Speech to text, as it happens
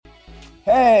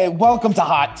Hey, welcome to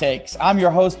Hot Takes. I'm your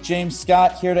host, James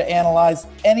Scott, here to analyze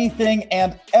anything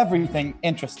and everything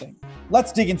interesting.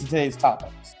 Let's dig into today's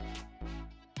topics.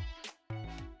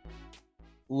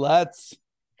 Let's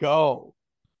go.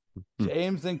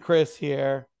 James and Chris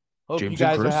here. Hope you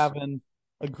guys are having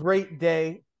a great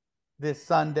day this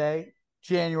Sunday,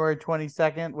 January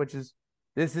 22nd,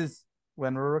 this is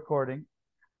when we're recording.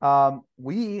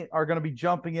 We are going to be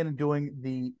jumping in and doing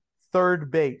the third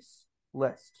base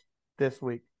list this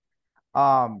week.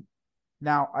 Now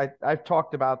I've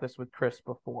talked about this with Chris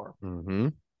before.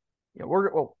 Yeah,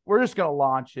 we're just gonna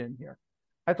launch in here.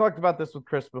 I talked about this with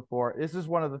Chris before. This is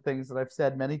one of the things that I've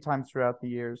said many times throughout the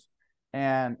years,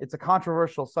 and it's a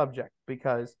controversial subject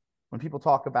because when people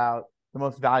talk about the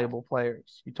most valuable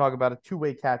players, you talk about a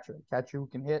two-way catcher who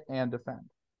can hit and defend,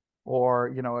 or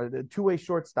a two-way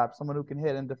shortstop, someone who can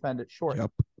hit and defend at short.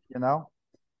 Yep.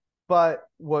 But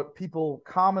what people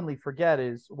commonly forget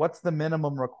is what's the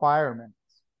minimum requirements?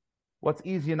 What's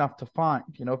easy enough to find?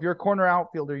 If you're a corner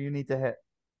outfielder, you need to hit.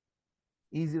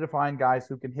 Easy to find guys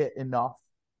who can hit enough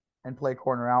and play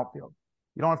corner outfield.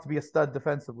 You don't have to be a stud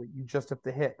defensively. You just have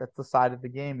to hit. That's the side of the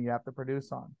game you have to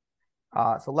produce on.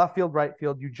 So left field, right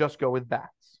field, you just go with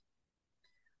bats.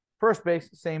 First base,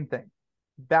 same thing.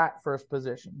 Bat first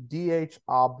position. DH,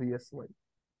 obviously.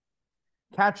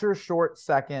 Catcher, short,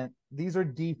 second. These are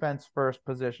defense first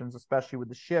positions, especially with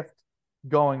the shift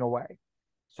going away.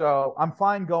 So I'm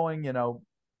fine going,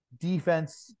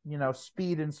 defense,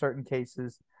 speed in certain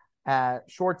cases at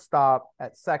shortstop,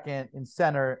 at second, in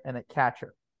center, and at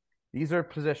catcher. These are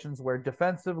positions where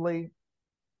defensively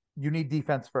you need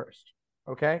defense first.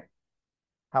 Okay.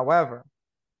 However,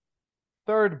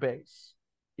 third base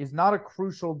is not a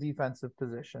crucial defensive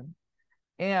position,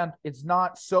 and it's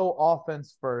not so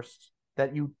offense first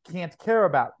that you can't care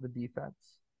about the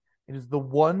defense. It is the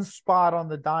one spot on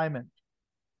the diamond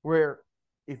where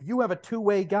if you have a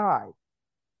two-way guy,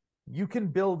 you can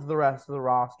build the rest of the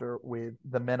roster with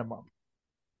the minimum.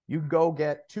 You go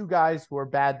get two guys who are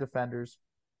bad defenders,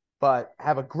 but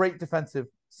have a great defensive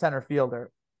center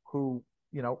fielder who,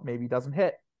 maybe doesn't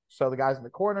hit. So the guys in the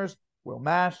corners will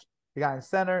mash. The guy in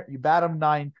center, you bat him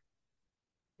ninth.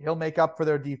 He'll make up for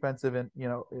their defensive and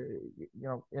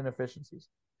inefficiencies.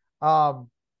 And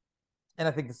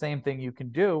I think the same thing you can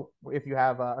do if you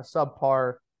have a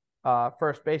subpar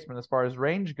first baseman as far as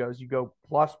range goes. You go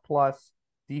plus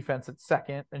defense at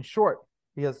second and short,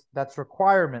 because that's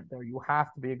requirement there. You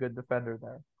have to be a good defender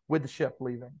there with the shift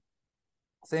leaving.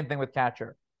 Same thing with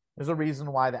catcher. There's a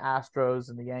reason why the Astros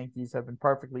and the Yankees have been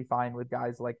perfectly fine with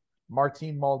guys like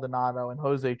Martin Maldonado and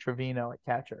Jose Trevino at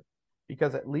catcher,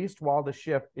 because at least while the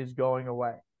shift is going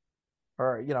away,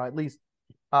 or at least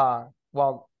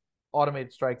while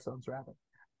automated strike zones rather,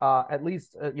 at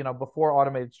least before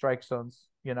automated strike zones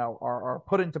are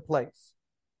put into place,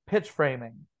 pitch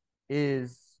framing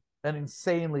is an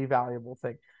insanely valuable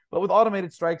thing. But with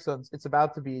automated strike zones, it's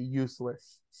about to be a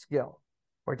useless skill,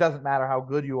 where it doesn't matter how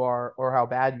good you are or how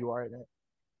bad you are in it.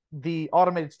 The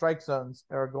automated strike zones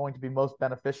are going to be most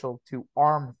beneficial to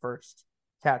arm first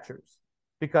catchers,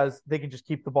 because they can just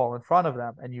keep the ball in front of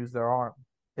them and use their arm.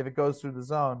 If it goes through the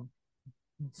zone,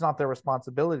 it's not their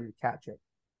responsibility to catch it.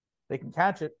 They can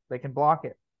catch it, they can block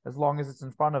it, as long as it's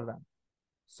in front of them.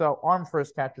 So arm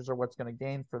first catchers are what's going to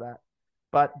gain for that.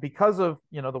 But because of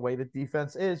the way the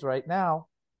defense is right now,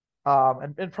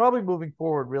 and probably moving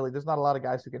forward, really, there's not a lot of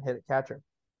guys who can hit at catcher.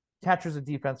 Catcher's a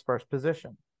defense first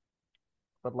position.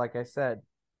 But like I said,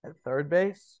 at third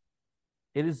base,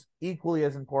 it is equally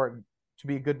as important to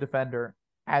be a good defender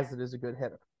as it is a good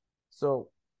hitter. So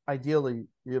ideally,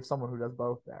 you have someone who does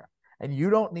both there. And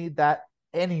you don't need that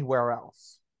anywhere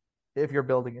else if you're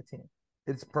building a team.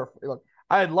 It's perfect. Look,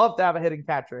 I'd love to have a hitting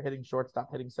catcher, a hitting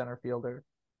shortstop, hitting center fielder,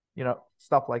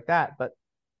 stuff like that. But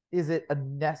is it a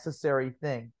necessary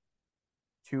thing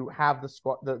to have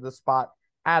the spot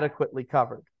adequately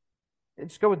covered?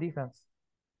 Just go with defense.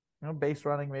 Base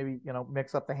running, maybe,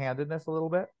 mix up the handedness a little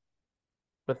bit.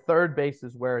 But third base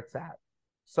is where it's at.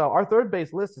 So our third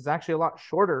base list is actually a lot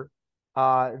shorter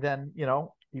than,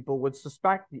 people would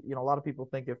suspect. A lot of people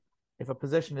think if a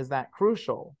position is that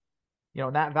crucial,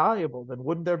 that valuable, then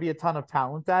wouldn't there be a ton of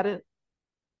talent at it?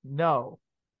 No.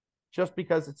 Just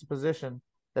because it's a position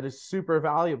that is super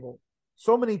valuable.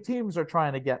 So many teams are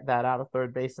trying to get that out of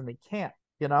third base and they can't,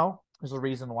 There's a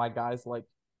reason why guys like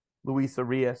Luis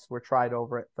Arias were tried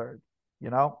over at third.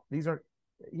 He's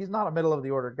not a middle of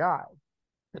the order guy,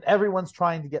 but everyone's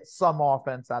trying to get some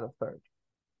offense out of third.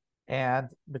 And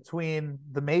between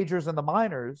the majors and the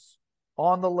minors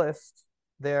on the list,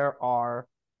 there are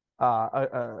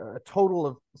a total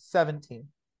of 17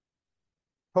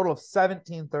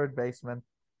 third basemen.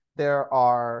 there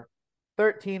are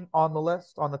 13 on the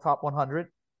list on the top 100,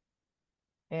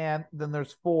 and then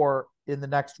there's 4 in the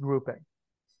next grouping.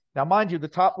 Now, mind you, the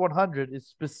top 100 is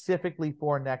specifically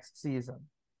for next season.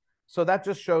 So that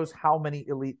just shows how many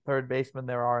elite third basemen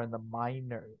there are in the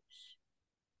minors.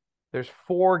 There's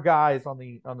 4 guys on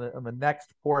the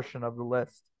next portion of the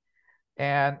list.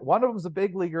 And one of them is a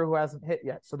big leaguer who hasn't hit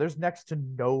yet. So there's next to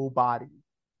nobody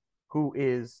who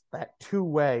is that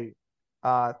two-way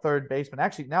third baseman.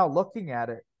 Actually, now looking at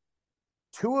it,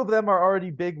 2 of them are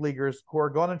already big leaguers who are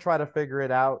going to try to figure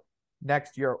it out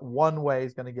next year. One way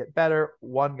is going to get better.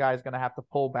 One guy is going to have to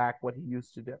pull back what he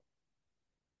used to do.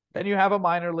 Then you have a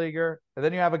minor leaguer, and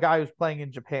then you have a guy who's playing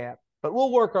in Japan. But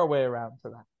we'll work our way around to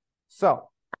that. So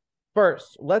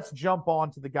first, let's jump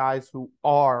on to the guys who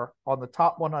are on the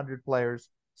top 100 players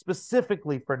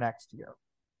specifically for next year.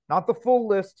 Not the full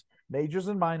list, majors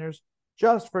and minors,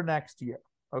 just for next year.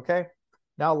 Okay?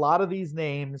 Now, a lot of these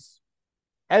names,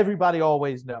 everybody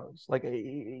always knows. Like,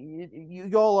 you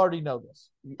all already know this.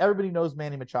 Everybody knows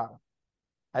Manny Machado.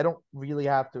 I don't really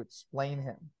have to explain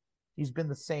him. He's been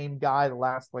the same guy the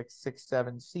last,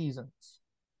 6-7 seasons.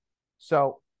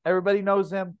 So everybody knows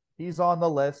him. He's on the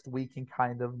list. We can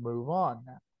kind of move on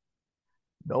now.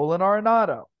 Nolan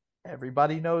Arenado.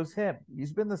 Everybody knows him.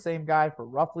 He's been the same guy for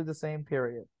roughly the same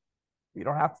period. We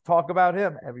don't have to talk about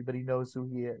him. Everybody knows who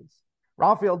he is.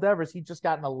 Rafael Devers, he just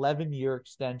got an 11-year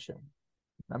extension.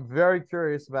 I'm very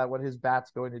curious about what his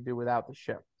bat's going to do without the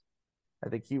shift. I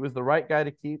think he was the right guy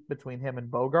to keep between him and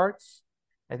Bogarts.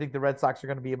 I think the Red Sox are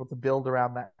going to be able to build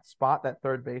around that spot, that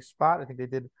third base spot. I think they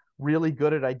did really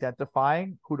good at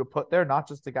identifying who to put there, not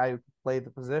just a guy who could play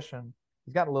the position.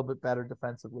 He's gotten a little bit better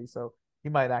defensively, so he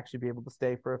might actually be able to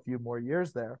stay for a few more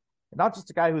years there. And not just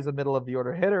a guy who's a middle of the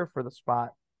order hitter for the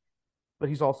spot, but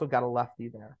he's also got a lefty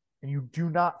there. And you do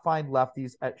not find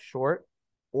lefties at short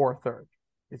or third.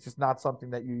 It's just not something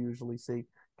that you usually see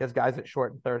because guys at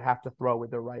short and third have to throw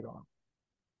with their right arm.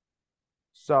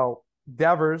 So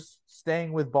Devers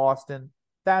staying with Boston,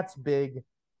 that's big.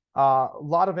 A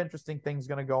lot of interesting things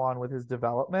going to go on with his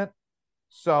development.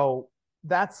 So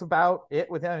that's about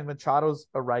it with him. I mean, Machado's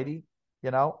a righty,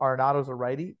 Arenado's a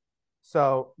righty.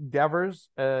 So Devers,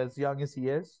 as young as he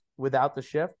is, without the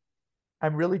shift,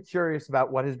 I'm really curious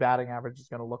about what his batting average is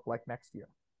going to look like next year.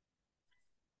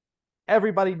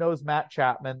 Everybody knows Matt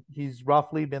Chapman. He's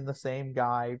roughly been the same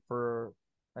guy for,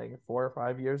 4 or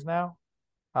 5 years now.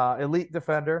 Elite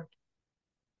defender.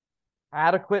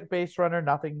 Adequate base runner.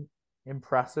 Nothing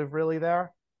impressive really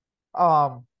there.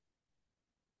 The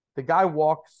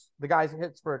guy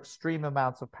hits for extreme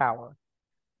amounts of power,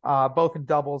 both in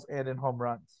doubles and in home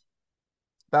runs.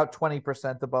 About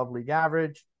 20% above league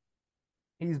average.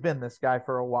 He's been this guy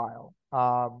for a while.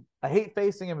 I hate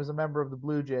facing him as a member of the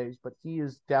Blue Jays, but he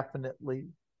is definitely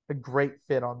a great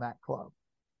fit on that club.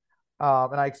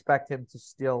 And I expect him to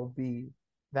still be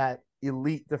that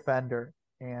elite defender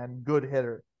and good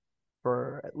hitter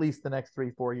for at least the next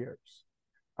 3-4 years.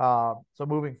 So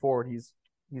moving forward, he's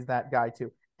that guy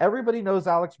too. Everybody knows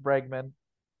Alex Bregman.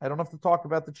 I don't have to talk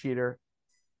about the cheater.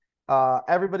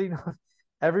 Everybody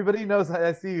knows.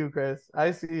 I see you, Chris.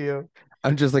 I see you.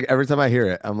 I'm just like, every time I hear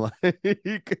it, I'm like,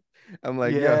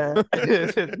 yeah. yo.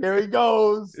 Here he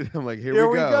goes. I'm like, Here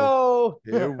we go.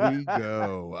 Here we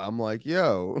go. I'm like,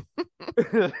 yo.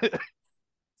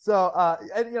 So,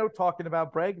 and talking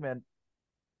about Bregman,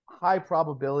 high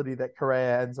probability that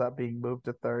Correa ends up being moved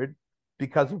to third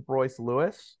because of Royce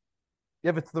Lewis.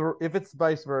 If it's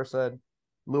vice versa,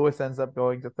 Lewis ends up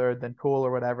going to third, then cool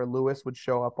or whatever. Lewis would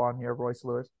show up on here, Royce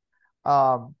Lewis.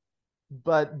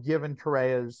 But given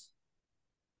Correa's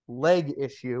leg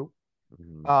issue,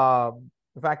 the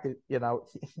fact that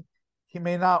he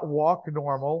may not walk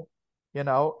normal,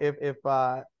 if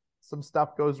some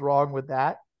stuff goes wrong with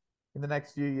that in the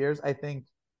next few years, I think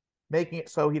making it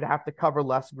so he'd have to cover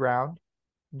less ground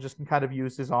and just can kind of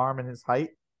use his arm and his height,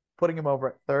 putting him over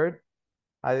at third,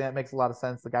 I think that makes a lot of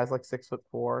sense. The guy's like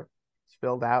 6'4", he's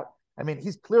filled out. I mean,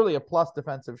 he's clearly a plus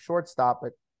defensive shortstop,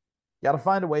 but you got to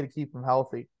find a way to keep him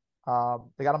healthy.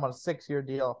 They got him on a 6-year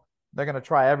deal. They're going to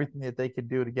try everything that they can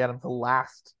do to get him to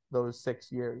last those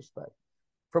 6 years. But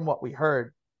from what we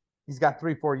heard, he's got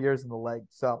 3-4 years in the leg.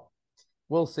 So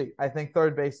we'll see. I think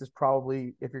third base is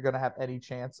probably, if you're going to have any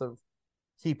chance of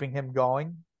keeping him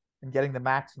going and getting the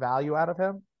max value out of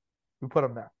him, you put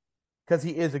him there because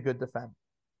he is a good defender.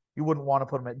 You wouldn't want to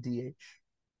put him at DH.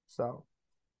 So,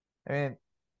 I mean,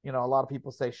 a lot of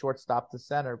people say shortstop to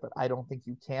center, but I don't think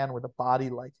you can with a body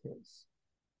like his.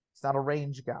 He's not a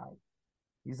range guy.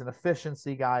 He's an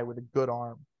efficiency guy with a good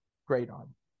arm. Great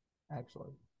arm,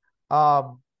 actually.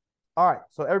 All right.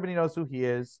 So everybody knows who he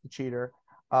is, the cheater.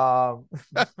 Um,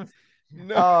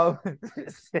 No. um,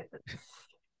 Just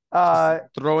uh,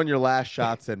 throwing your last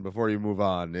shots in before you move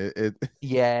on.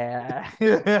 yeah.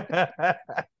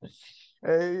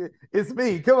 It's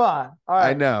me. Come on. All I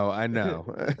right. know, I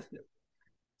know.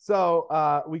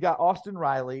 So we got Austin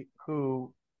Riley,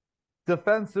 who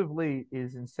defensively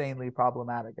is insanely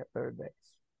problematic at third base.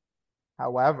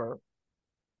 However,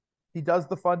 he does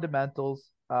the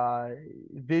fundamentals.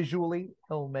 Visually,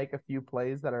 he'll make a few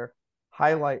plays that are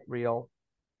highlight reel.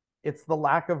 It's the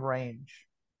lack of range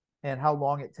and how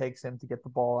long it takes him to get the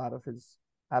ball out of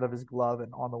his glove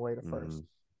and on the way to first.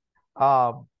 Mhm.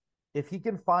 Um, if he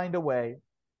can find a way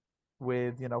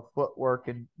with footwork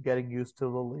and getting used to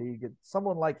the league, and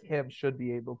someone like him should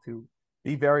be able to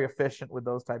be very efficient with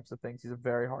those types of things. He's a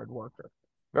very hard worker,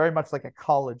 very much like a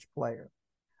college player.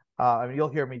 I mean, you'll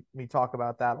hear me talk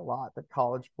about that a lot. That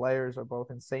college players are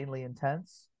both insanely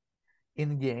intense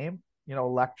in game,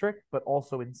 electric, but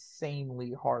also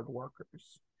insanely hard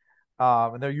workers.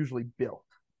 And they're usually built.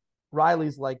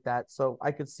 Riley's like that, so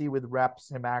I could see with reps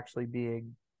him actually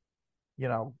being, you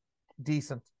know,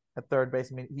 decent at third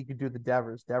base. I mean, he could do the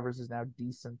Devers. Devers is now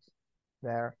decent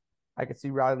there. I could see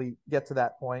Riley get to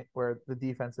that point where the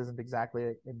defense isn't exactly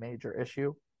a major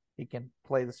issue. He can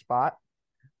play the spot.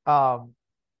 Um,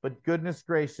 but goodness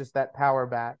gracious, that power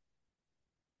bat.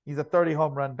 He's a 30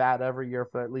 home run bat every year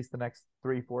for at least the next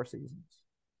 3, 4 seasons,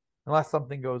 unless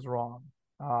something goes wrong.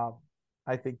 Um,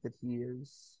 I think that he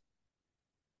is.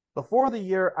 Before the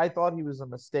year, I thought he was a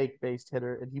mistake based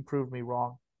hitter, and he proved me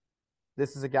wrong.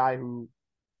 This is a guy who,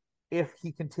 if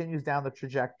he continues down the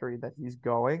trajectory that he's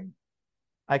going,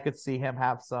 I could see him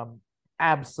have some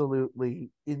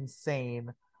absolutely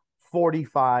insane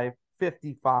 45,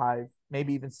 55,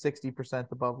 maybe even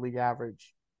 60% above league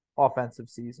average offensive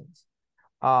seasons.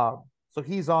 So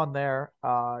he's on there.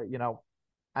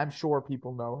 I'm sure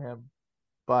people know him,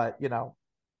 but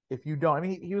if you don't, I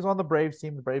mean, he was on the Braves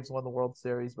team. The Braves won the World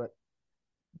Series, but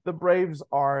the Braves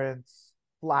aren't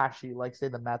flashy like, say,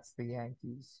 the Mets, the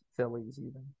Yankees, Phillies,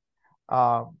 even.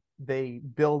 They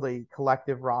build a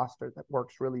collective roster that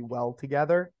works really well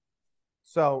together.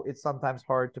 So it's sometimes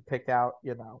hard to pick out,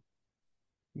 you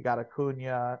got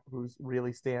Acuna, who's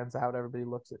really stands out. Everybody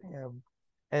looks at him.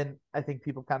 And I think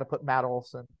people kind of put Matt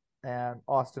Olson and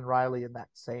Austin Riley in that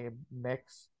same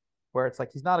mix, where it's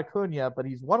like he's not Acuna, but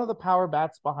he's one of the power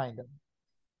bats behind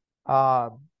him.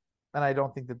 Um, and I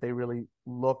don't think that they really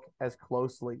look as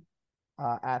closely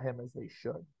at him as they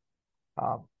should.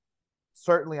 Um,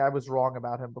 Certainly, I was wrong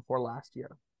about him before last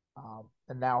year.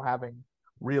 And now having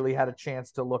really had a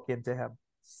chance to look into him,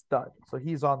 stud. So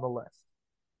he's on the list.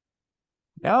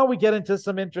 Now we get into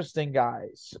some interesting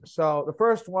guys. So the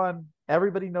first one,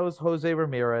 everybody knows Jose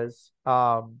Ramirez.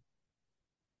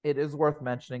 It is worth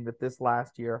mentioning that this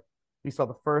last year, we saw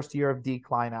the first year of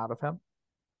decline out of him.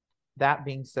 That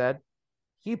being said,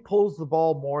 he pulls the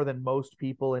ball more than most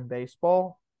people in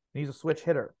baseball. He's a switch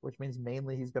hitter, which means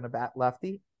mainly he's going to bat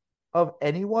lefty. Of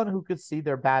anyone who could see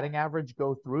their batting average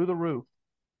go through the roof,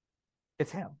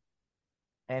 it's him.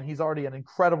 And he's already an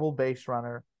incredible base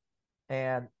runner.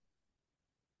 And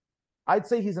I'd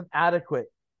say he's an adequate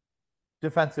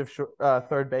defensive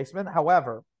third baseman.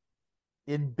 However,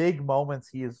 in big moments,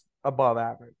 he is above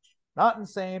average. Not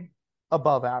insane,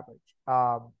 above average.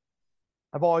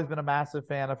 I've always been a massive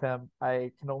fan of him.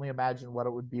 I can only imagine what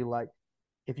it would be like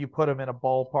if you put him in a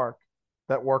ballpark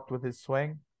that worked with his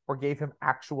swing or gave him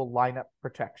actual lineup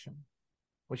protection,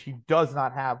 which he does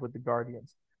not have with the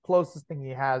Guardians. Closest thing he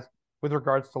has with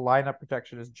regards to lineup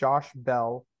protection is Josh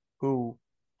Bell, who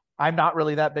I'm not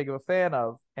really that big of a fan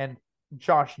of, and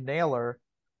Josh Naylor,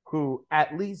 who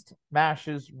at least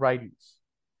mashes righties.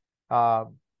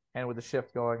 And with the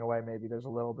shift going away, maybe there's a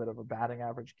little bit of a batting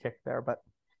average kick there, but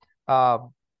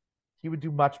he would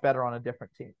do much better on a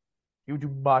different team. He would do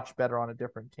much better on a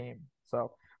different team.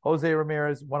 So Jose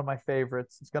Ramirez, one of my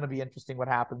favorites. It's going to be interesting what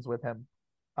happens with him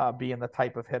being the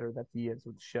type of hitter that he is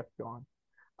with the shift gone.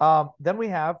 Then we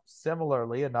have,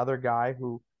 similarly, another guy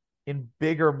who in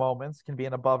bigger moments can be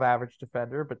an above average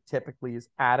defender, but typically is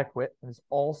adequate and is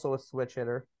also a switch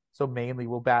hitter. So mainly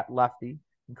will bat lefty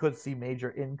and could see major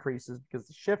increases because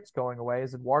the shift's going away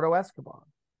is Eduardo Escobar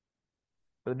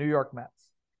for the New York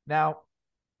Mets. Now,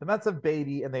 the Mets have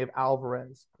Beatty and they have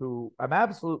Alvarez, who I'm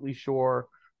absolutely sure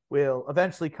will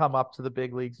eventually come up to the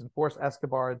big leagues and force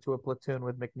Escobar into a platoon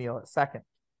with McNeil at second.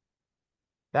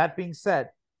 That being said,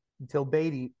 until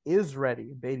Beatty is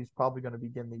ready, Beatty's probably going to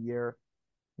begin the year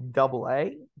in Double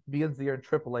A. Begins the year in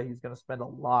Triple A, he's going to spend a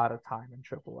lot of time in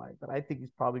Triple A, but I think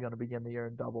he's probably going to begin the year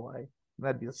in Double A. And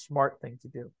that'd be a smart thing to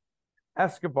do.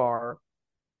 Escobar,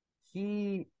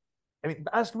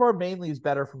 Escobar mainly is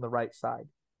better from the right side.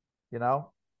 you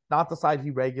know, not the side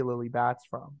he regularly bats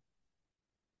from.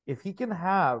 If he can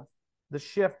have the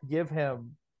shift give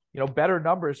him, better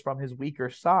numbers from his weaker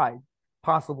side,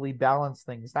 possibly balance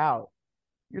things out,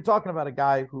 you're talking about a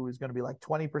guy who is going to be like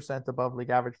 20% above league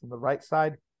average from the right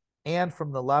side and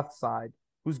from the left side,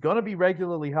 who's going to be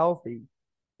regularly healthy,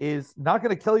 is not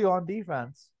going to kill you on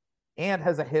defense, and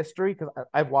has a history. Because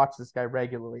I've watched this guy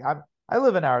regularly. I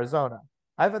live in Arizona.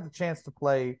 I've had the chance to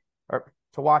play or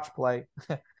to watch play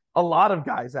a lot of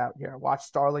guys out here. Watch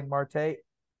Starling Marte,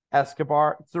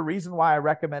 Escobar. It's the reason why I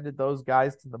recommended those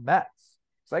guys to the Mets.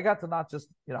 So I got to not just,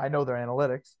 I know their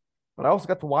analytics, but I also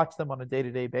got to watch them on a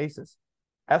day-to-day basis.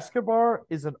 Escobar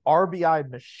is an RBI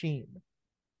machine.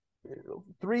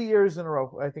 3 years in a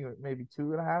row, I think maybe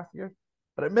 2.5 years,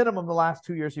 but at minimum, the last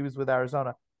 2 years he was with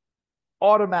Arizona,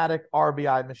 automatic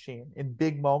RBI machine. In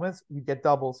big moments, you get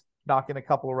doubles, knocking a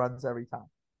couple of runs every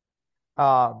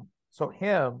time. So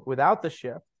him, without the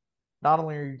shift, not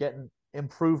only are you getting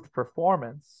improved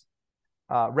performance,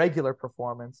 regular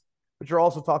performance, but you're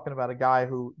also talking about a guy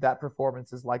who that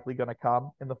performance is likely going to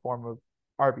come in the form of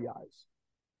RBIs.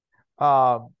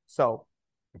 So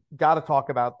got to talk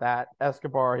about that.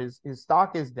 Escobar, his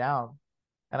stock is down,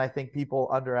 and I think people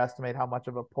underestimate how much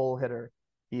of a pull hitter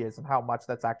he is and how much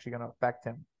that's actually going to affect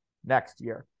him next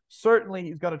year. Certainly,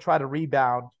 he's going to try to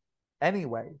rebound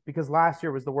anyway, because last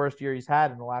year was the worst year he's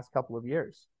had in the last couple of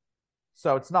years.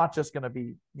 So it's not just going to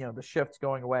be, the shifts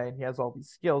going away and he has all these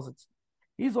skills.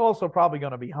 He's also probably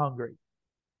going to be hungry.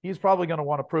 He's probably going to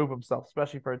want to prove himself,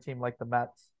 especially for a team like the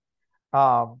Mets.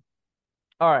 All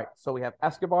right, so we have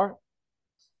Escobar,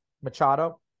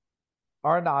 Machado,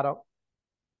 Arenado,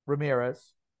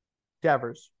 Ramirez,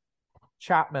 Devers,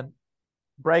 Chapman,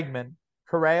 Bregman,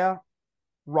 Correa,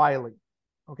 Riley.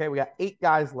 Okay, we got 8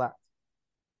 guys left.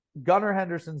 Gunnar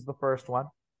Henderson's the first one.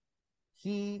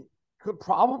 He could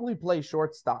probably play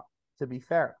shortstop, to be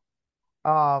fair.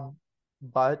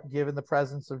 But given the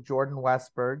presence of Jordan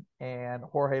Westburg and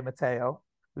Jorge Mateo,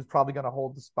 who's probably going to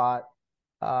hold the spot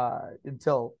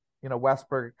until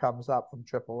Westburg comes up from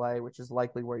AAA, which is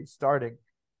likely where he's starting.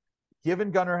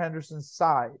 Given Gunnar Henderson's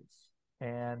size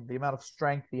and the amount of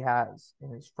strength he has in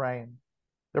his frame,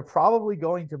 they're probably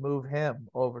going to move him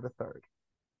over to third.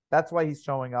 That's why he's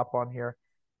showing up on here,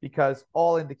 because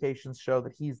all indications show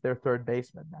that he's their third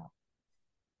baseman now.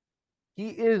 He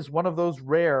is one of those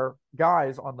rare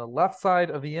guys on the left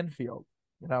side of the infield,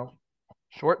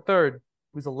 short third,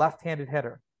 who's a left-handed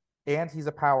hitter, and he's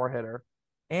a power hitter,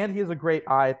 and he has a great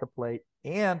eye at the plate,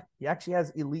 and he actually has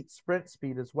elite sprint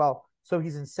speed as well, so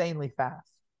he's insanely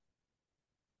fast.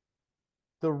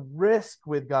 The risk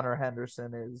with Gunnar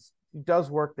Henderson is he does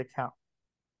work the count,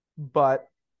 but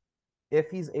if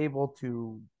he's able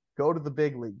to go to the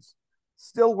big leagues,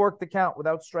 still work the count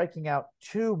without striking out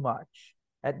too much,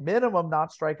 at minimum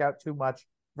not strike out too much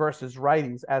versus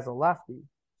righties as a lefty,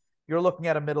 you're looking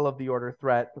at a middle of the order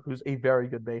threat who's a very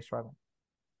good base runner.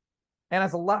 And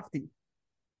as a lefty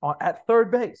at third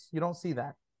base, you don't see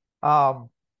that.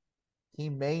 He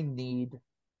may need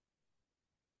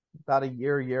about a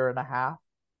year and a half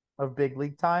of big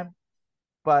league time,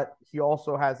 but he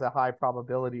also has a high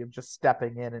probability of just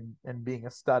stepping in and being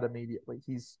a stud immediately.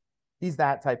 He's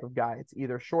that type of guy. It's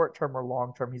either short term or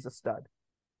long term. He's a stud.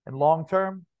 And long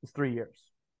term is 3 years.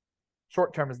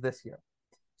 Short term is this year.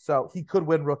 So he could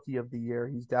win Rookie of the Year.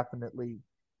 He's definitely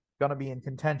going to be in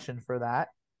contention for that.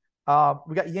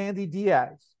 We got Yandy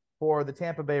Diaz for the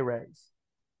Tampa Bay Rays.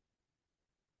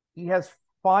 He has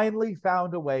finally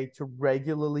found a way to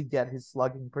regularly get his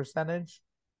slugging percentage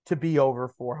to be over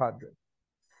 400.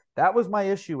 That was my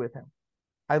issue with him.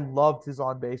 I loved his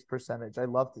on-base percentage. I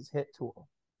loved his hit tool.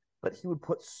 But he would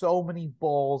put so many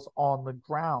balls on the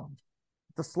ground.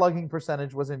 The slugging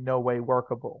percentage was in no way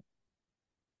workable.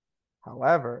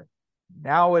 However,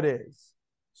 now it is.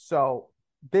 So,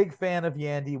 big fan of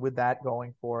Yandy with that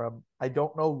going for him. I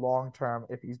don't know long-term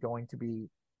if he's going to be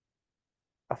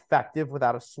effective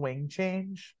without a swing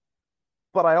change.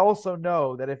 But I also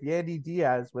know that if Yandy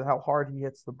Diaz, with how hard he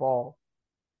hits the ball,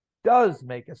 does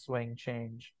make a swing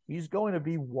change, he's going to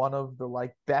be one of the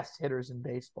best hitters in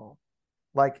baseball.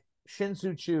 Like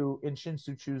Shin-Soo Choo in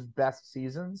Shin-Soo Choo's best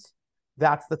seasons,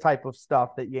 that's the type of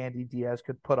stuff that Yandy Diaz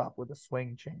could put up with a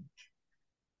swing change.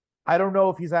 I don't know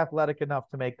if he's athletic enough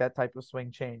to make that type of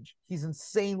swing change. He's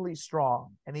insanely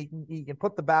strong, and he can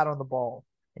put the bat on the ball,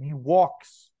 and he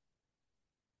walks.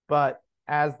 But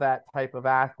as that type of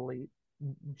athlete,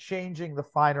 changing the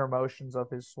finer motions of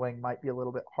his swing might be a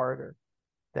little bit harder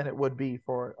than it would be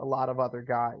for a lot of other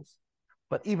guys.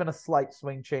 But even a slight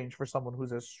swing change for someone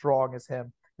who's as strong as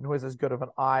him and who has as good of an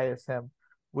eye as him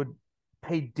would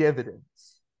pay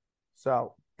dividends.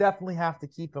 So definitely have to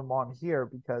keep him on here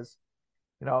because,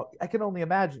 I can only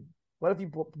imagine. What if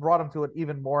you brought him to an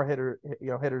even more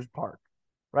hitter's park,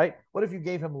 right? What if you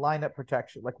gave him lineup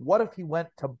protection? Like, what if he went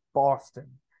to Boston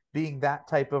being that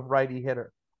type of righty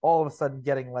hitter, all of a sudden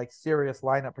getting like serious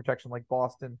lineup protection like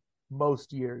Boston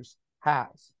most years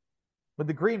has? With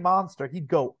the Green Monster, he'd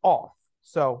go off.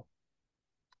 So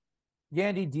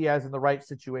Yandy Diaz in the right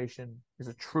situation is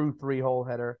a true three-hole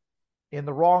hitter. In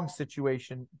the wrong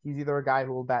situation, he's either a guy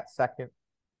who will bat second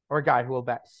or a guy who will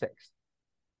bat sixth.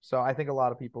 So I think a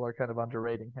lot of people are kind of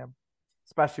underrating him,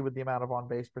 especially with the amount of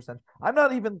on-base percentage. I'm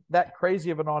not even that crazy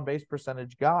of an on-base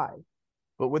percentage guy,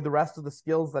 but with the rest of the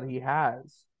skills that he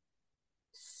has,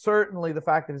 certainly the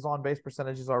fact that his on-base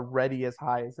percentage is already as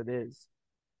high as it is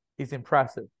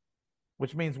impressive,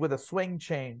 which means with a swing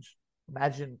change,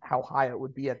 imagine how high it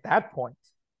would be at that point.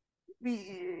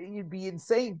 You'd be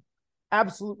insane,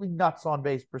 absolutely nuts on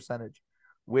base percentage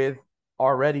with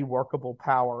already workable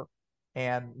power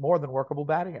and more than workable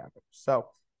batting average. So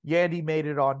Yandy made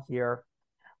it on here.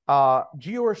 Gio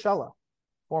Urshela,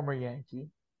 former Yankee.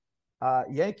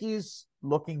 Yankees,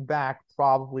 looking back,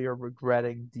 probably are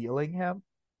regretting dealing him.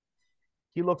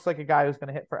 He looks like a guy who's going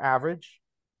to hit for average.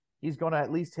 He's going to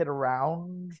at least hit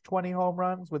around 20 home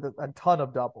runs with a ton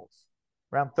of doubles,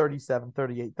 around 37,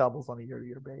 38 doubles on a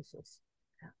year-to-year basis.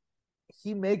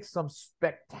 He makes some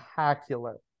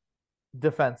spectacular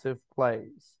defensive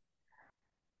plays.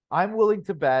 I'm willing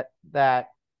to bet that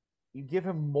you give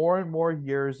him more and more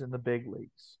years in the big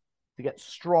leagues to get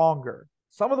stronger.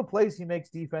 Some of the plays he makes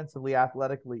defensively,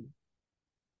 athletically,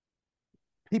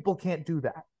 people can't do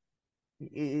that.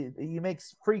 He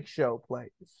makes freak show plays.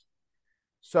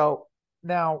 So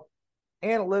now,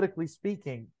 analytically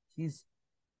speaking, he's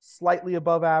slightly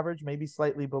above average, maybe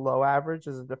slightly below average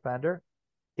as a defender.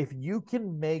 If you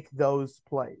can make those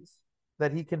plays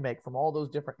that he can make from all those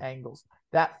different angles,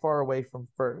 that far away from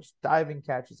first, diving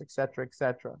catches, etc.,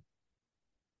 etc.,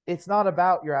 it's not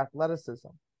about your athleticism.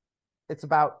 It's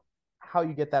about how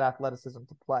you get that athleticism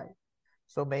to play.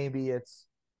 So maybe it's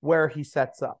where he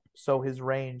sets up, so his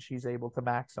range he's able to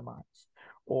maximize,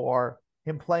 or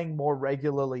him playing more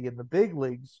regularly in the big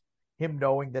leagues, him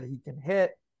knowing that he can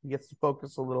hit, he gets to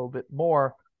focus a little bit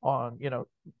more on,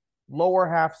 lower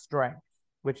half strength,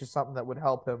 which is something that would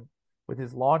help him with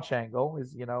his launch angle.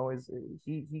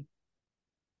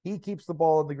 He keeps the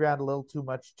ball on the ground a little too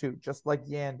much too, just like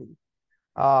Yandy.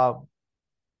 Now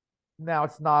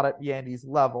it's not at Yandy's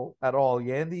level at all.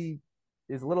 Yandy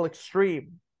is a little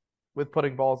extreme with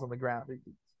putting balls on the ground.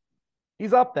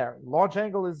 He's up there. Launch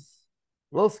angle is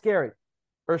a little scary.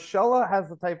 Urshela has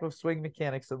the type of swing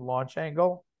mechanics and launch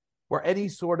angle where any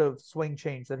sort of swing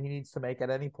change that he needs to make at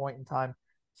any point in time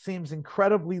seems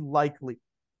incredibly likely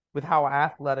with how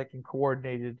athletic and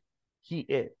coordinated he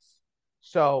is.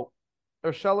 So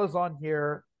Urshela's on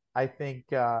here. I think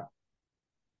a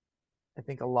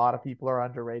lot of people are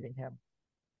underrating him.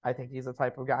 I think he's the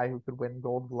type of guy who could win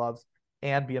Gold Gloves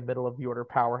and be a middle of the order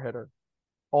power hitter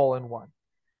all in one.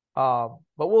 But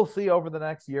we'll see over the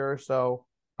next year or so.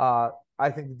 I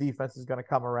think the defense is going to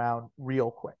come around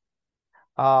real quick.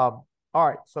 All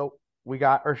right, so we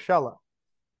got Urshela.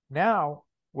 Now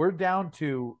we're down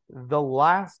to the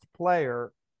last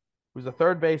player who's a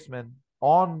third baseman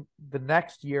on the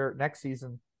next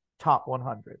season, top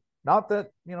 100. Not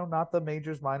the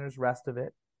majors, minors, rest of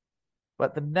it,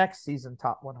 but the next season,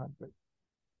 top 100.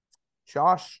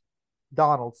 Josh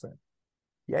Donaldson.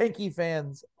 Yankee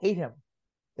fans hate him.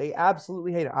 They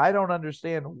absolutely hate him. I don't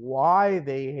understand why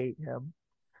they hate him.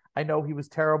 I know he was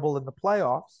terrible in the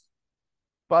playoffs,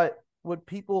 but what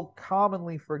people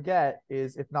commonly forget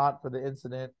is, if not for the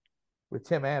incident with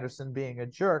Tim Anderson being a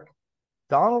jerk,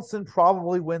 Donaldson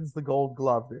probably wins the Gold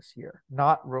Glove this year,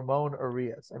 not Ramon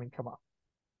Urias. I mean, come on.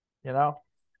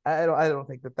 I don't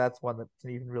think that that's one that can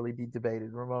even really be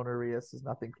debated. Ramon Urias is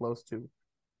nothing close to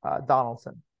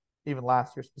Donaldson, even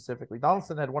last year specifically.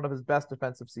 Donaldson had one of his best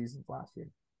defensive seasons last year.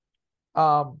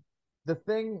 The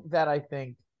thing that I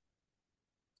think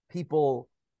people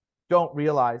don't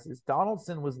realize is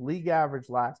Donaldson was league average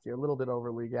last year, a little bit over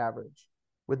league average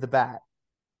with the bat.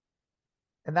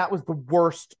 And that was the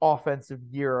worst offensive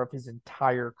year of his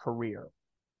entire career.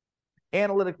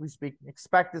 Analytically speaking,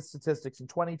 expected statistics in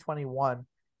 2021,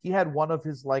 he had one of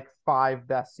his four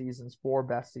best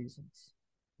seasons.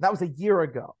 That was a year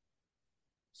ago.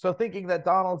 So thinking that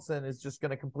Donaldson is just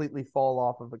going to completely fall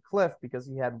off of a cliff because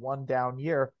he had one down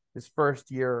year, his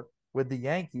first year with the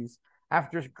Yankees,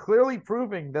 after clearly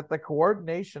proving that the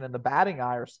coordination and the batting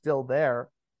eye are still there.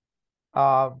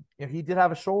 He did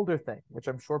have a shoulder thing, which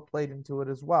I'm sure played into it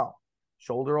as well.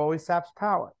 Shoulder always saps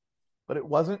power, but it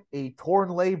wasn't a torn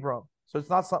labrum, So it's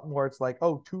not something where it's like,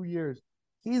 oh, 2 years.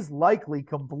 He's likely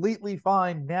completely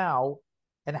fine now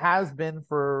and has been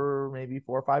for maybe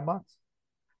 4 or 5 months.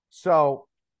 So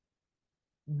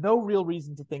no real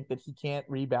reason to think that he can't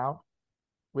rebound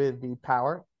with the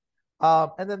power.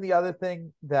 And then the other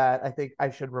thing that I think I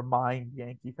should remind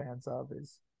Yankee fans of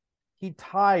is he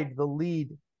tied the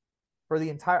lead for the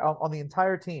entire on the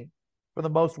entire team for the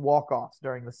most walk-offs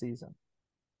during the season.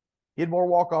 He had more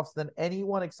walk-offs than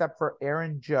anyone except for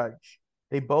Aaron Judge.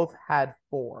 They both had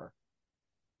 4.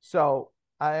 So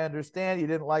I understand you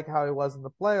didn't like how he was in the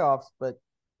playoffs, but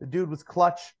the dude was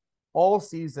clutch all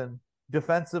season,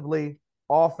 defensively,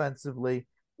 offensively.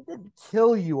 He didn't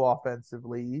kill you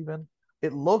offensively, even.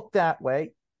 It looked that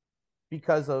way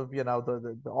because of,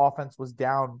 the offense was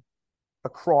down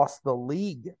across the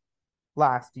league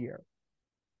last year.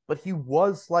 But he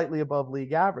was slightly above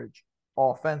league average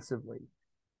offensively.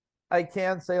 I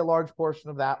can say a large portion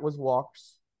of that was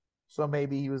walks. So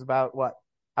maybe he was about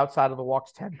outside of the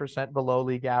walks, 10% below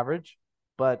league average,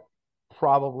 but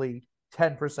probably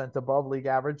 10% above league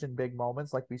average in big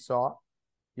moments like we saw.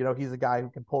 He's a guy who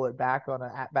can pull it back on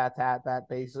an at-bat to at-bat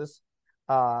basis,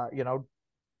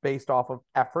 based off of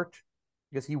effort,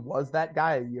 because he was that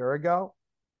guy a year ago.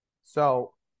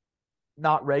 So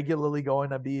not regularly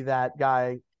going to be that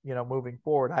guy, moving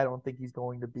forward. I don't think he's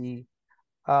going to be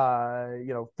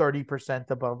 30%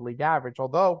 above league average,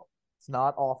 although it's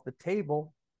not off the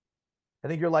table. I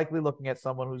think you're likely looking at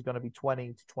someone who's going to be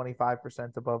 20 to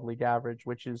 25% above league average,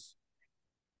 which is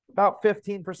about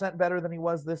 15% better than he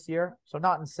was this year. So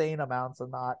not insane amounts. I'm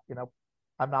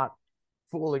not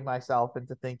fooling myself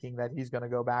into thinking that he's going to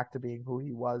go back to being who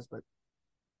he was, but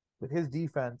with his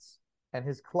defense and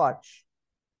his clutch,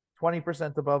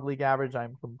 20% above league average,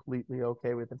 I'm completely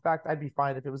okay with. In fact, I'd be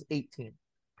fine if it was 18%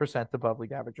 above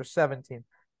league average or 17.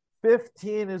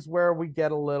 15 is where we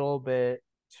get a little bit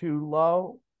too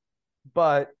low.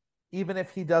 But even if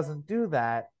he doesn't do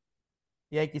that,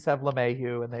 Yankees have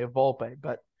LeMahieu and they have Volpe.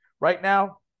 But right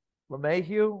now,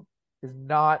 LeMahieu is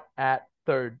not at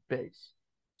third base.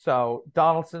 So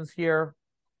Donaldson's here.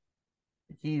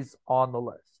 He's on the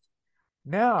list.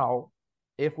 Now,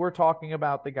 if we're talking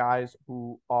about the guys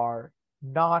who are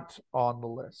not on the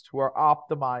list, who are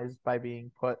optimized by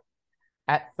being put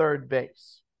at third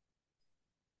base,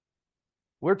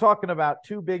 we're talking about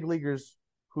 2 big leaguers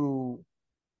who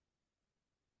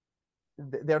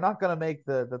they're not going to make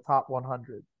the top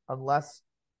 100 unless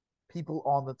people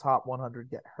on the top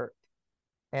 100 get hurt.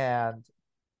 And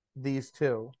these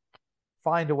 2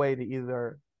 find a way to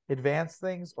either advance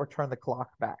things or turn the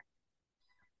clock back.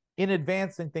 In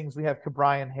advancing things, we have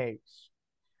Ke'Bryan Hayes,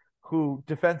 who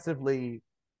defensively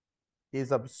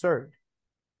is absurd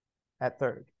at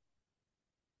third,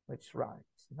 which rhymes,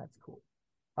 and that's cool.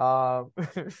 I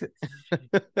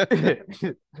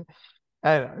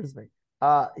know, it's me.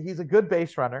 He's a good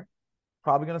base runner,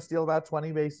 probably going to steal about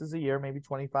 20 bases a year, maybe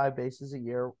 25 bases a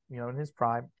year, in his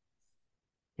prime.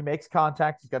 He makes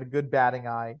contact. He's got a good batting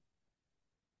eye.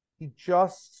 He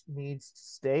just needs to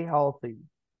stay healthy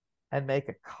and make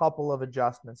a couple of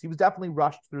adjustments. He was definitely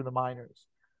rushed through the minors.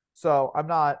 So I'm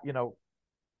not,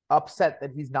 upset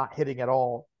that he's not hitting at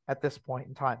all at this point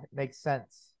in time. It makes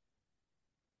sense.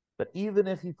 But even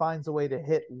if he finds a way to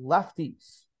hit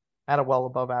lefties at a well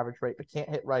above average rate, but can't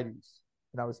hit righties,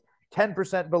 is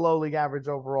 10% below league average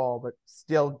overall, but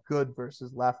still good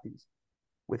versus lefties.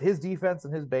 With his defense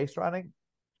and his base running,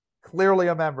 clearly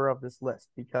a member of this list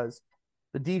because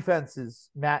the defense is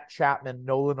Matt Chapman,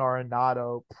 Nolan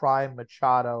Arenado, Prime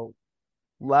Machado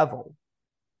level.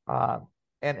 And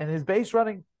his base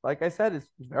running, like I said, is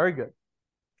very good.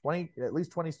 At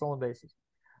least 20 stolen bases.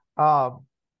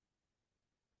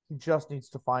 He just needs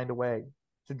to find a way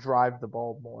to drive the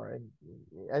ball more. And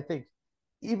I think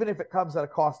even if it comes at a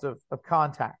cost of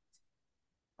contact,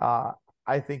 I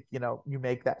think, you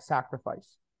make that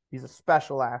sacrifice. He's a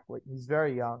special athlete. He's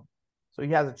very young. So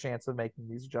he has a chance of making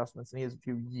these adjustments, and he has a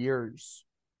few years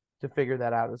to figure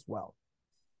that out as well.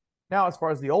 Now, as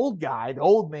far as the old guy, the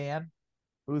old man,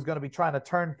 who's going to be trying to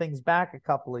turn things back a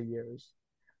couple of years,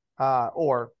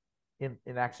 or in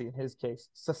his case,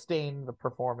 sustain the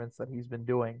performance that he's been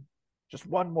doing just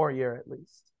one more year at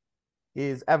least,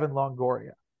 is Evan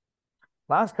Longoria.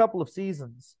 Last couple of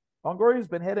seasons, Longoria's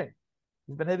been hitting.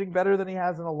 He's been hitting better than he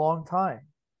has in a long time.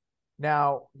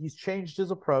 Now, he's changed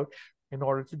his approach in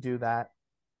order to do that,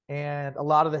 and a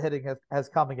lot of the hitting has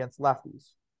come against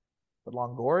lefties. But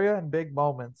Longoria in big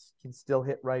moments can still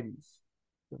hit righties.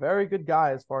 He's a very good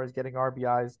guy as far as getting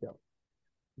RBIs go.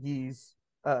 He's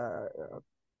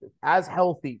as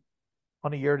healthy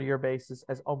on a year-to-year basis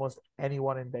as almost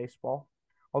anyone in baseball.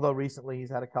 Although recently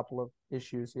he's had a couple of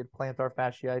issues. He had plantar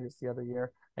fasciitis the other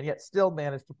year, and yet still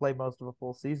managed to play most of a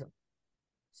full season.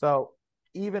 So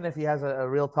even if he has a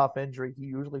real tough injury, he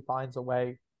usually finds a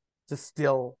way to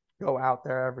still go out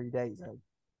there every day. He's a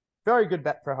very good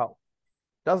bet for health.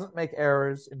 Doesn't make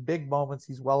errors in big moments.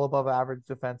 He's well above average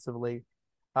defensively.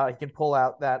 He can pull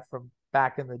out that from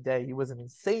back in the day. He was an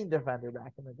insane defender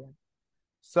back in the day.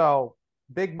 So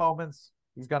big moments,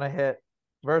 he's going to hit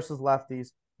versus lefties.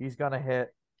 He's going to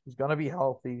hit. He's going to be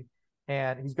healthy,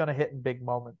 and he's going to hit in big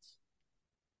moments.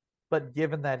 But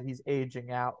given that he's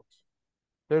aging out,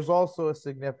 there's also a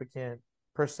significant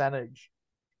percentage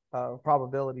of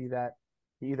probability that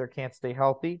he either can't stay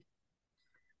healthy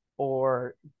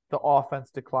or the offense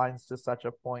declines to such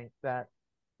a point that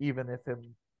even if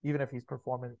he's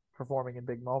performing in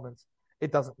big moments,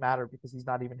 it doesn't matter because he's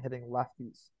not even hitting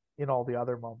lefties in all the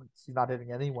other moments. He's not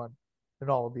hitting anyone in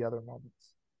all of the other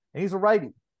moments. And he's a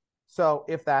righty. So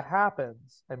if that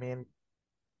happens, I mean,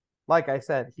 like I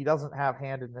said, he doesn't have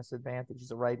handedness advantage.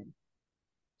 He's a righty.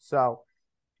 So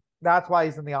that's why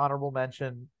he's in the honorable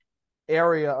mention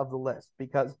area of the list,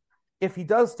 because if he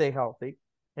does stay healthy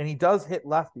and he does hit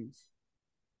lefties,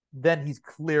 then he's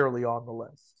clearly on the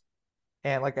list.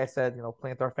 And like I said,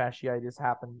 plantar fasciitis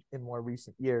happened in more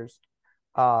recent years.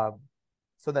 So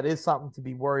that is something to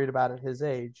be worried about at his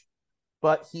age.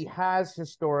 But he has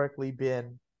historically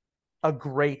been a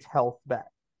great health bet.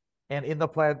 And in the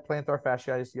plantar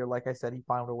fasciitis year, like I said, he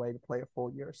found a way to play a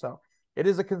full year. So it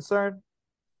is a concern.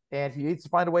 And he needs to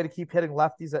find a way to keep hitting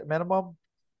lefties at minimum.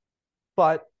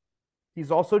 But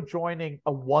he's also joining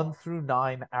a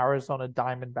 1-9 Arizona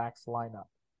Diamondbacks lineup,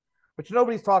 which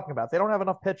nobody's talking about. They don't have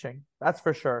enough pitching, that's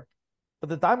for sure. But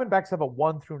the Diamondbacks have a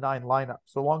 1-9 lineup.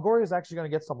 So Longoria is actually going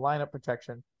to get some lineup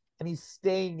protection, and he's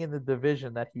staying in the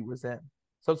division that he was in.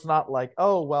 So it's not like,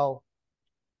 oh, well,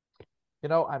 I'm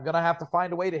going to have to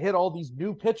find a way to hit all these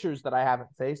new pitchers that I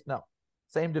haven't faced. No,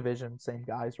 same division, same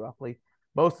guys roughly.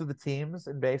 Most of the teams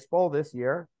in baseball this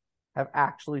year have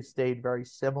actually stayed very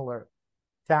similar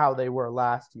to how they were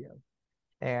last year.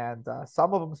 And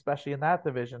some of them, especially in that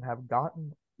division, have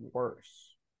gotten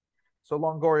worse. So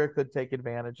Longoria could take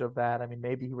advantage of that. I mean,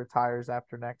 maybe he retires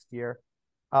after next year.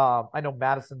 I know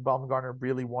Madison Bumgarner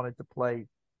really wanted to play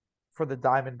for the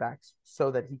Diamondbacks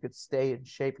so that he could stay in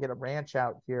shape, get a ranch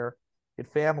out here, get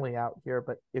family out here.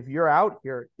 But if you're out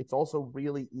here, it's also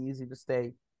really easy to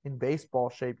stay in baseball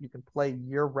shape. You can play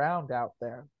year round out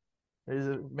there.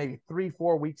 There's maybe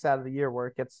 3-4 weeks out of the year where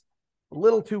it gets a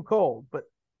little too cold, but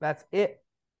that's it.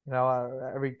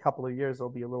 Every couple of years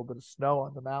there'll be a little bit of snow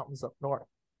on the mountains up north.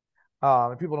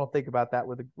 And people don't think about that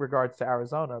with regards to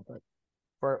Arizona, but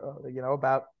for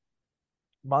about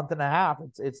a month and a half,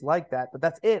 it's like that. But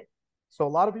that's it. So a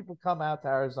lot of people come out to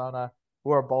Arizona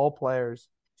who are ball players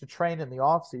to train in the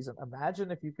off season.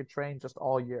 Imagine if you could train just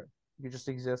all year. You could just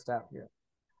exist out here.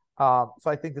 So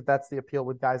I think that's the appeal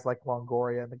with guys like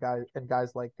Longoria and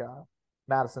guys like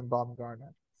Madison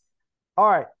Bumgarner. All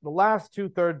right, the last two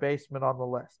third basemen on the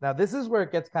list. Now this is where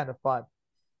it gets kind of fun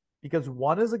because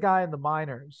one is a guy in the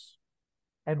minors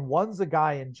and one's a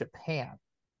guy in Japan.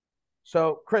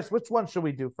 So Chris, which one should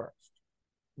we do first?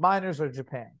 Minors or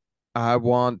Japan? I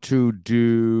want to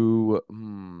do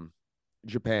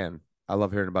Japan. I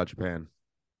love hearing about Japan.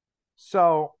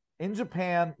 So in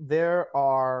Japan,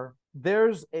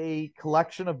 there's a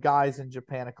collection of guys in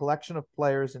Japan, a collection of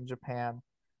players in Japan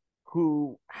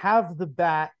who have the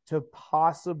bat to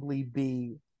possibly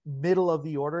be middle of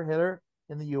the order hitter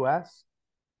in the US.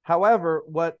 However,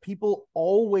 what people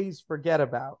always forget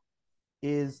about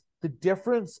is the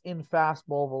difference in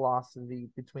fastball velocity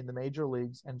between the major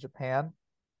leagues and Japan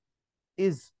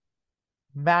is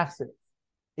massive.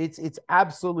 It's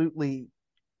absolutely,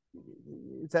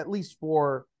 it's at least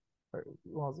four, what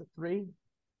was it, 3? I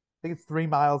think it's 3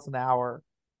 miles an hour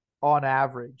on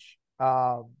average,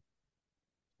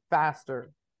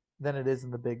 faster than it is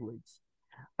in the big leagues.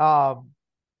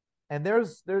 And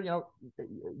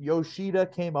Yoshida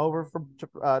came over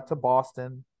to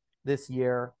Boston this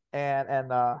year,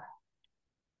 and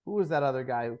who was that other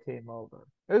guy who came over?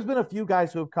 There's been a few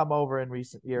guys who have come over in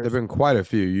recent years. There've been quite a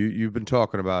few. You've been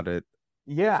talking about it,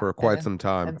 yeah, for quite some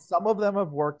time, and some of them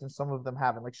have worked and some of them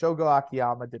haven't. Like Shogo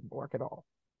Akiyama didn't work at all.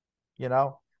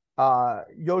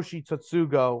 Yoshi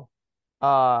Tsutsugo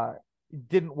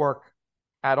didn't work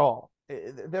at all.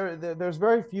 There's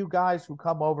very few guys who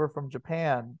come over from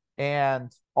Japan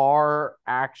and are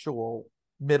actual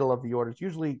middle of the orders.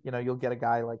 Usually, you'll get a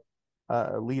guy like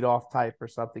a leadoff type or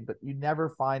something, but you never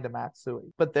find a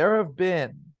Matsui. But there have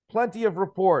been plenty of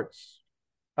reports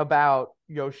about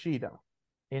Yoshida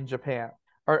in Japan,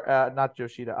 or not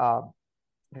Yoshida.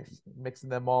 Mixing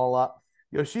them all up.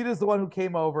 Yoshida's the one who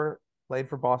came over, played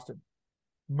for Boston.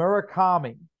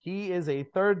 Murakami, he is a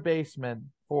third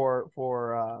baseman for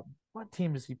what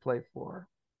team does he play for?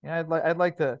 Yeah, I'd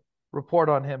like to report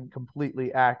on him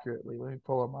completely accurately. Let me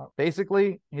pull him up.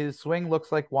 Basically, his swing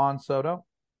looks like Juan Soto.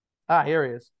 Ah, here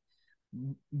he is.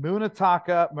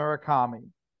 Munetaka Murakami.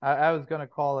 I was going to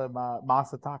call him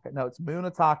Masataka. No, it's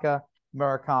Munetaka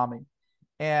Murakami.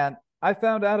 And I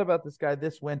found out about this guy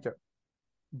this winter,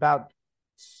 about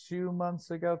 2 months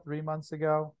ago, 3 months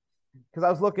ago, because I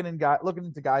was looking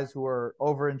into guys who are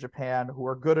over in Japan who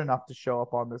are good enough to show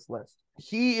up on this list.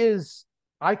 He is.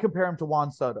 I compare him to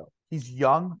Juan Soto. He's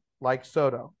young like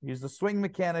Soto. He's the swing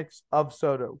mechanics of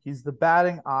Soto. He's the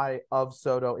batting eye of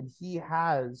Soto, and he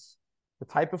has the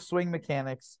type of swing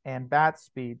mechanics and bat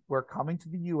speed where coming to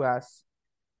the U.S.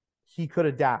 he could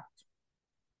adapt.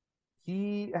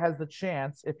 He has the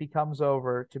chance, if he comes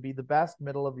over, to be the best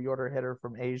middle of the order hitter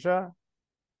from Asia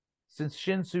since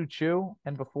Shin-Soo Choo,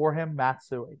 and before him,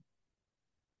 Matsui.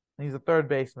 And he's a third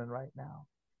baseman right now.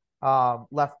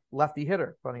 Lefty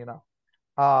hitter, funny enough.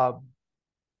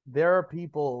 There are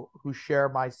people who share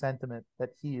my sentiment that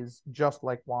he is just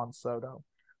like Juan Soto,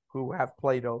 who have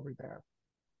played over there.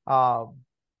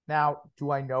 Now,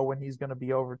 do I know when he's going to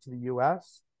be over to the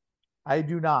U.S.? I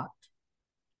do not.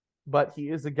 But he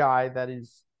is a guy that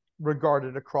is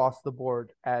regarded across the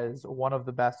board as one of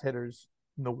the best hitters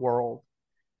in the world.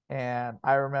 And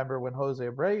I remember when Jose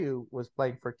Abreu was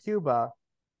playing for Cuba,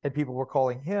 and people were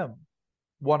calling him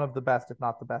one of the best, if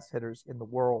not the best hitters in the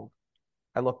world.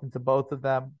 I looked into both of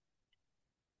them.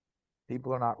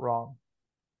 People are not wrong.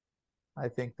 I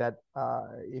think that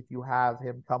if you have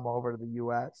him come over to the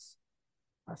U.S.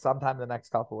 Sometime the next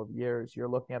couple of years, you're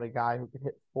looking at a guy who could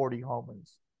hit 40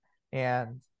 homers.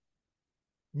 And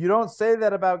you don't say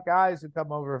that about guys who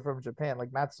come over from Japan.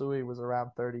 Like Matsui was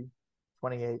around 30,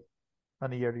 28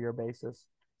 on a year-to-year basis.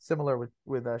 Similar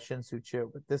with Shin-Soo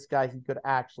Choo. But this guy, he could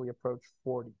actually approach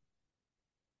 40,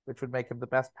 which would make him the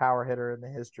best power hitter in the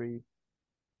history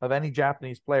of any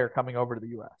Japanese player coming over to the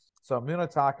U.S. So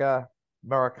Munetaka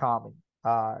Murakami.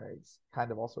 He's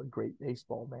kind of also a great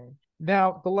baseball name.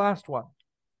 Now, the last one,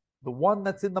 the one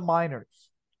that's in the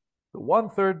minors, the one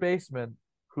third baseman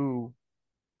who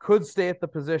could stay at the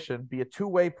position, be a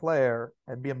two-way player,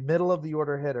 and be a middle of the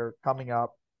order hitter coming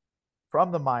up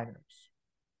from the minors.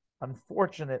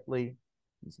 Unfortunately,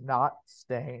 he's not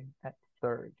staying at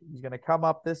third. He's going to come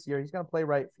up this year. He's going to play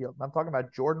right field. And I'm talking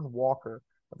about Jordan Walker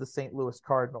of the St. Louis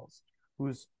Cardinals,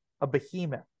 who's a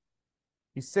behemoth.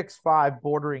 He's 6'5",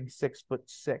 bordering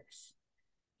 6'6".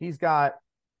 He's got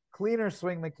cleaner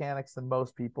swing mechanics than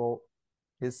most people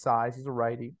his size. He's a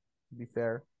righty, to be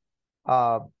fair.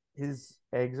 His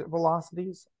exit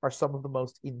velocities are some of the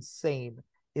most insane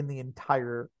in the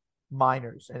entire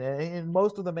minors and in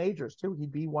most of the majors too.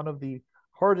 He'd be one of the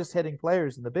hardest hitting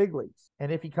players in the big leagues. And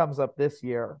if he comes up this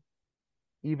year,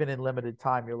 even in limited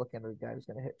time, you're looking at a guy who's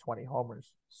going to hit 20 homers.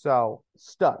 So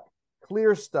stud,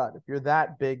 clear stud. If you're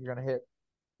that big, you're going to hit,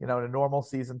 in a normal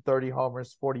season, 30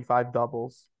 homers, 45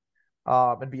 doubles,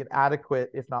 and be an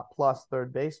adequate, if not plus,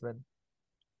 third baseman.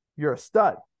 You're a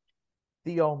stud.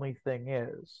 The only thing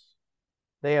is,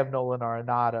 they have Nolan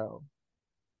Arenado.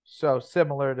 So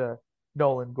similar to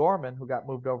Nolan Gorman, who got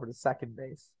moved over to second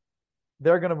base,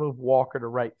 they're going to move Walker to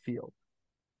right field.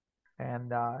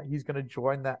 And he's going to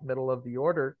join that middle of the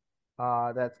order.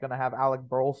 That's going to have Alec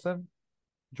Burleson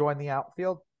join the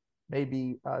outfield.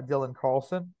 Maybe Dylan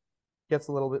Carlson gets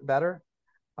a little bit better.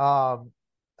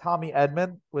 Tommy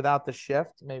Edman, without the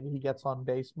shift, maybe he gets on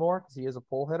base more because he is a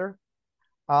pull hitter.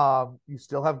 You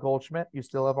still have Goldschmidt. You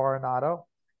still have Arenado.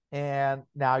 And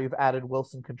now you've added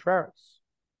Wilson Contreras.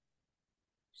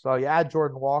 So you add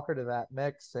Jordan Walker to that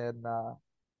mix, and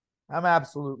I'm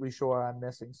absolutely sure I'm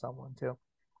missing someone too.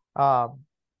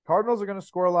 Cardinals are going to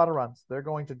score a lot of runs. They're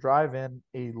going to drive in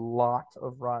a lot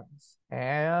of runs.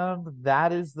 And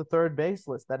that is the third base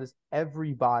list. That is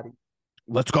everybody.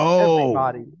 Let's go.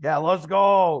 Everybody. Yeah, let's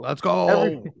go. Let's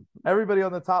go. Everybody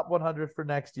on the top 100 for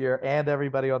next year and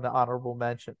everybody on the honorable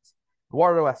mentions.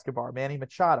 Eduardo Escobar, Manny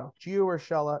Machado, Gio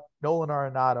Urshela, Nolan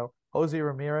Arenado, Jose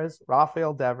Ramirez,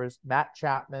 Rafael Devers, Matt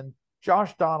Chapman,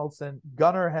 Josh Donaldson,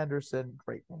 Gunnar Henderson,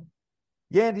 great name,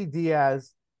 Yandy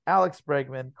Diaz, Alex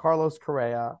Bregman, Carlos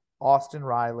Correa, Austin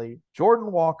Riley,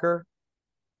 Jordan Walker,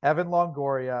 Evan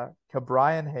Longoria,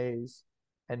 Ke'Bryan Hayes,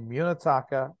 and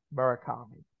Munetaka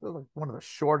Murakami. Like one of the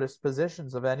shortest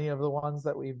positions of any of the ones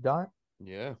that we've done.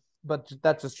 Yeah. But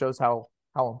that just shows how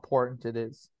important it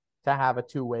is to have a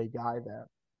two-way guy there.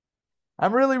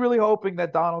 I'm really, really hoping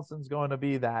that Donaldson's going to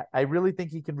be that. I really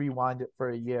think he can rewind it for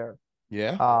a year.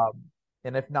 Yeah.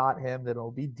 And if not him, then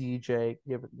it'll be DJ,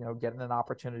 getting an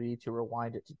opportunity to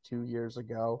rewind it to 2 years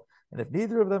ago. And if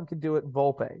neither of them can do it,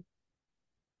 Volpe.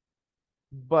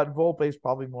 But Volpe is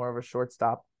probably more of a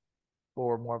shortstop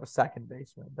or more of a second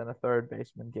baseman than a third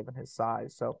baseman, given his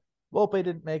size. So Volpe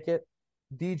didn't make it.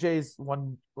 DJ's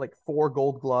won like 4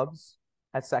 Gold Gloves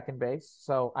at second base,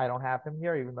 so I don't have him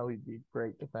here, even though he'd be a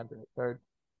great defender at third.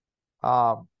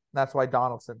 That's why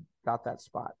Donaldson got that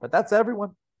spot. But that's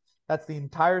everyone. That's the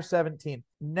entire 17.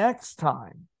 Next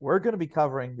time, we're going to be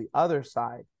covering the other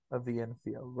side of the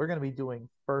infield. We're going to be doing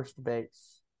first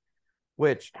base,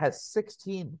 which has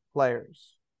 16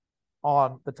 players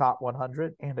on the top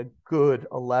 100 and a good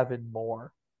 11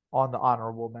 more on the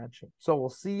honorable mention. So we'll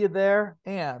see you there.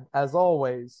 And as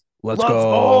always, Let's let's go.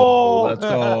 go. Let's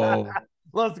go.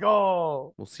 Let's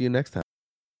go. We'll see you next time.